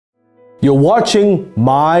You're watching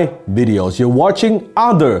my videos, you're watching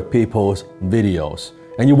other people's videos,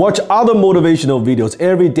 and you watch other motivational videos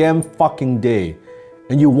every damn fucking day.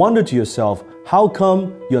 And you wonder to yourself, how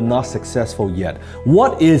come you're not successful yet?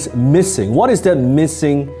 What is missing? What is that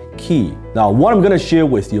missing key? Now, what I'm gonna share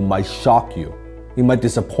with you might shock you. It might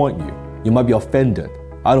disappoint you. You might be offended.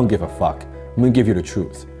 I don't give a fuck. I'm gonna give you the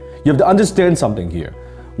truth. You have to understand something here.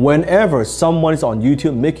 Whenever someone is on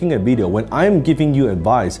YouTube making a video, when I'm giving you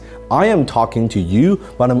advice, I am talking to you,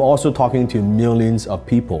 but I'm also talking to millions of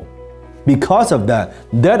people. Because of that,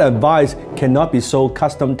 that advice cannot be so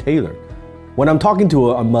custom tailored. When I'm talking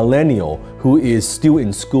to a millennial who is still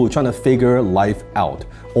in school trying to figure life out,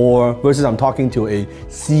 or versus I'm talking to a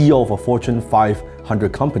CEO of a Fortune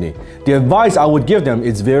 500 company, the advice I would give them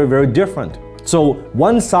is very, very different. So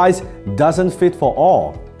one size doesn't fit for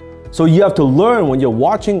all. So you have to learn when you're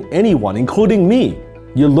watching anyone, including me.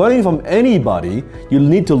 You're learning from anybody, you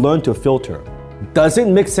need to learn to filter. Does it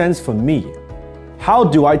make sense for me? How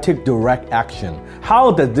do I take direct action? How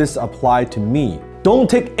does this apply to me? Don't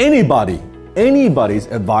take anybody's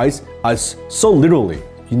advice as so literally.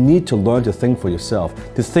 You need to learn to think for yourself,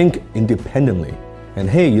 to think independently. And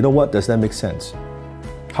hey, you know what? Does that make sense?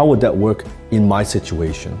 How would that work in my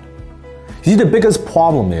situation? You see, the biggest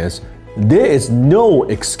problem is there is no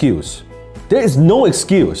excuse. There is no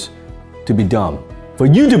excuse to be dumb. For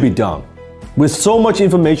you to be dumb. With so much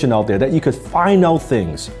information out there that you could find out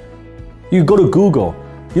things. You go to Google.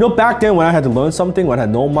 You know, back then when I had to learn something, when I had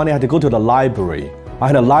no money, I had to go to the library. I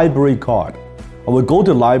had a library card. I would go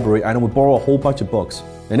to the library and I would borrow a whole bunch of books.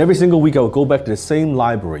 And every single week I would go back to the same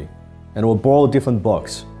library and I would borrow different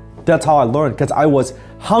books. That's how I learned, because I was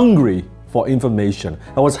hungry for information.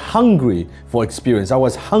 I was hungry for experience. I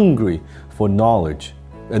was hungry for knowledge.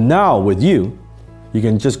 And now with you, you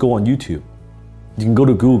can just go on YouTube. You can go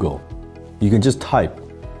to Google. You can just type.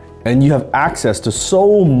 And you have access to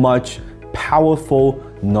so much powerful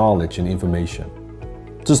knowledge and information.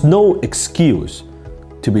 There's no excuse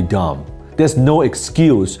to be dumb. There's no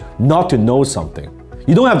excuse not to know something.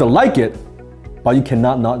 You don't have to like it, but you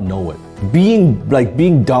cannot not know it.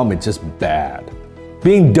 Being dumb is just bad.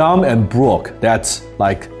 Being dumb and broke, that's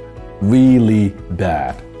like really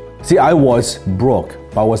bad. See, I was broke,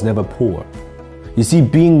 but I was never poor. You see,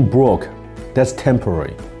 being broke, that's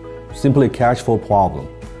temporary. Simply a cash flow problem.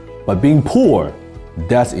 But being poor,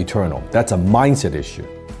 that's eternal. That's a mindset issue.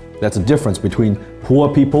 That's the difference between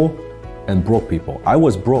poor people and broke people. I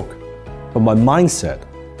was broke, but my mindset,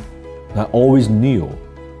 I always knew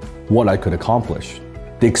what I could accomplish.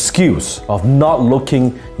 The excuse of not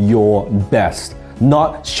looking your best,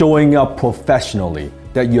 not showing up professionally,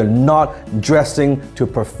 that you're not dressing to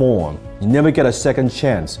perform. You never get a second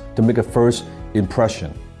chance to make a first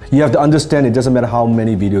impression. You have to understand it doesn't matter how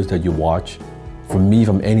many videos that you watch, from me,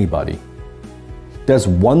 from anybody. There's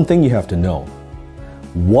one thing you have to know.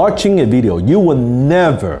 Watching a video, you will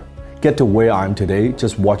never get to where I am today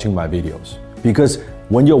just watching my videos. Because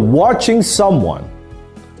when you're watching someone,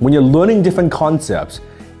 when you're learning different concepts,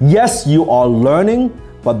 yes, you are learning,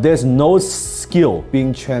 but there's no skill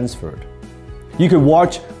being transferred. You could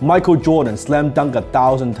watch Michael Jordan slam dunk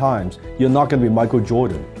 1,000 times. You're not going to be Michael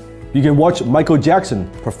Jordan. You can watch Michael Jackson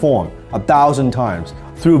perform 1,000 times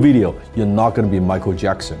through video. You're not going to be Michael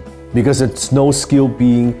Jackson because it's no skill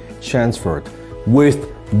being transferred.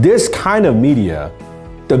 With this kind of media,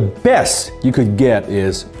 the best you could get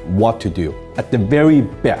is what to do, at the very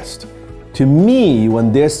best. To me,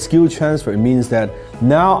 when there's skill transfer, it means that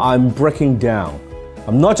now I'm breaking down.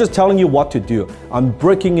 I'm not just telling you what to do, I'm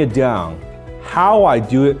breaking it down. How I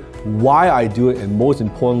do it, why I do it, and most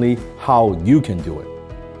importantly, how you can do it.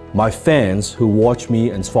 My fans who watch me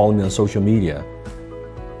and follow me on social media,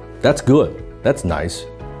 that's good, that's nice.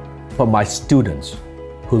 But my students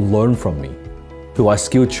who learn from me, who I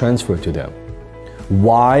skill transfer to them,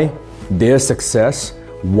 why their success,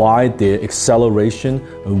 why their acceleration,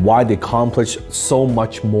 and why they accomplish so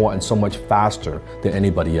much more and so much faster than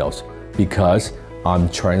anybody else. Because I'm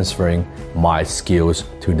transferring my skills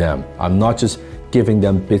to them. I'm not just giving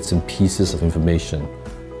them bits and pieces of information.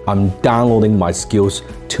 I'm downloading my skills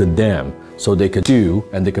to them so they could do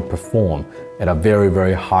and they could perform at a very,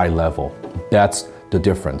 very high level. That's the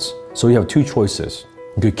difference. So you have two choices.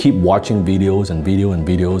 You could keep watching videos and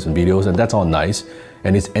videos, and that's all nice.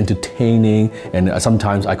 And it's entertaining, and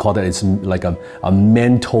sometimes I call that it's like a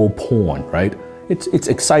mental porn, right? It's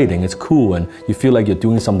exciting, it's cool, and you feel like you're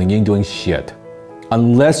doing something, you ain't doing shit.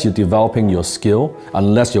 Unless you're developing your skill,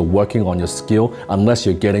 unless you're working on your skill, unless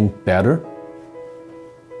you're getting better,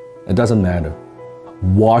 it doesn't matter.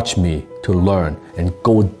 Watch me to learn and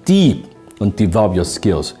go deep and develop your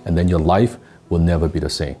skills, and then your life will never be the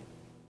same.